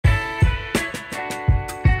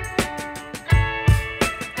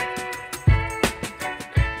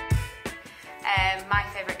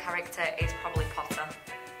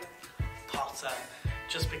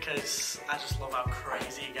just because I just love how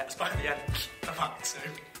crazy he gets by the end of Act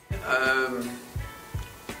 2.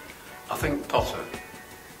 I think Potter.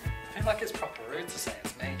 I feel like it's proper rude to say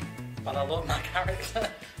it's me, but I love my character.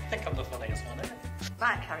 I think I'm the funniest one, isn't it?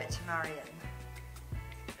 My character, Marion.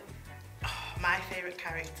 Oh, my favourite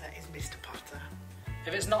character is Mr. Potter.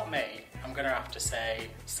 If it's not me, I'm going to have to say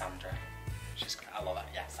Sandra. She's great. I love it.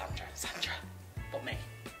 Yeah, Sandra. But me.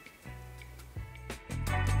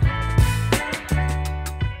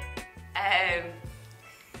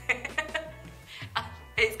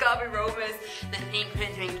 It's gotta be Roma's The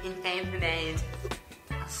Secret Drinking Chambermaid.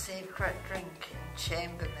 A secret drinking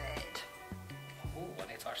chambermaid. Ooh, I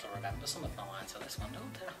need to actually remember some of the lines for this one,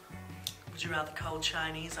 don't I? Would you rather cold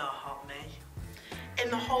Chinese or hot me?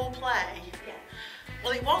 In the whole play? Yeah.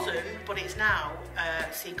 Well, it wasn't, but it's now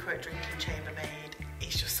Secret Drinking Chambermaid.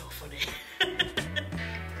 It's just so funny.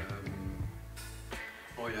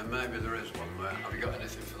 Oh yeah, maybe there is one where, have you got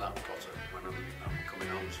anything for that, Potter, when I'm coming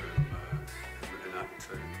on to in Act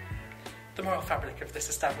 2? The moral fabric of this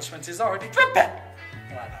establishment is already dripping.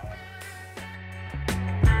 I like that one.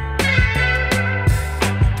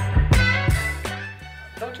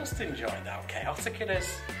 They'll just enjoy how chaotic it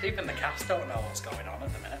is. Even the cast don't know what's going on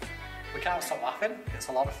at the minute. We can't stop laughing, it's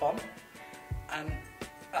a lot of fun. And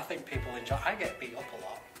I think people enjoy. I get beat up a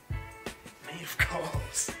lot. Me, of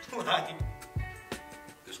course. Like,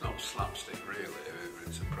 it's not slapstick really,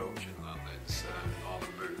 it's approaching that. It's all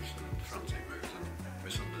the moves and frantic moves and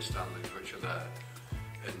misunderstandings which are there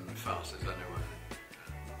in farces anyway.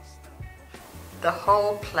 The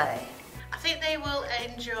whole play. I think they will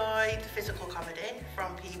enjoy the physical comedy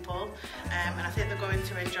from people, and I think they're going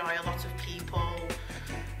to enjoy a lot of people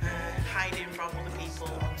hiding from other people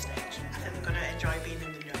on stage. I think they're going to enjoy being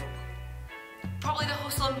in the know. Probably the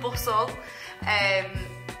hustle and bustle,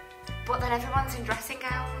 but then everyone's in dressing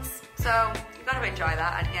gowns, so you've got to enjoy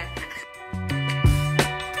that, haven't you?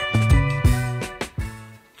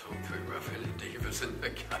 Don't think we're having any divas in the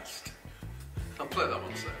cast. I'll play that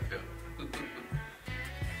one safe, yeah.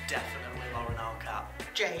 definitely Lauren Alcat.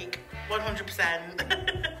 Jake, 100%.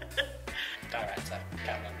 Director,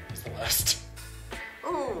 Cameron, is the worst.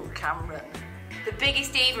 Ooh, Cameron. The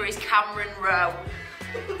biggest diva is Cameron Rowe.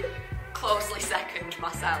 Closely second,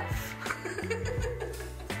 myself.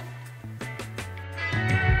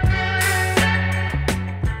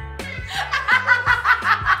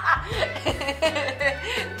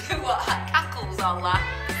 What, cackles on that?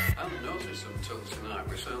 I haven't noticed them till tonight.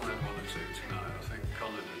 We certainly had one or two tonight. I think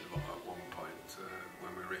Colin did one at one point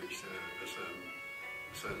when we reached a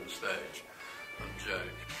certain stage. And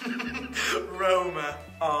Jake. Roma,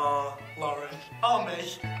 or Lauren, or me.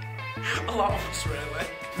 A lot of us, really.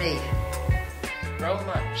 Me.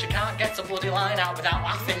 Roma, she can't get a bloody line out without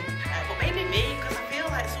laughing. But maybe me, because I feel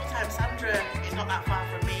like sometimes Sandra is not that far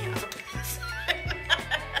from me as a person.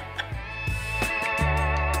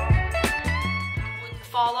 Would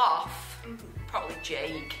fall off? Probably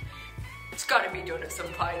Jake. It's got to be done at some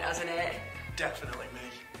point, hasn't it? Definitely me.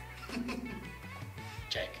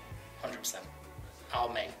 Jake, 100%. Or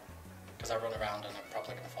me, because I run around and I'm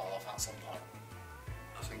probably going to fall off at some point.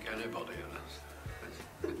 I think anybody in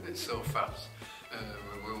it. It's so fast.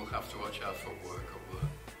 We will have to watch our footwork up there.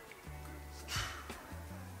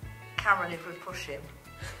 Cameron, if we push him.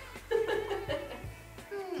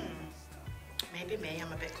 Maybe me,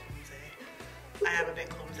 I'm a bit clumsy. I am a bit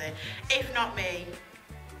clumsy. If not me,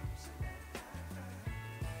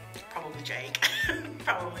 probably Jake.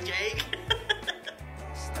 Probably Jake.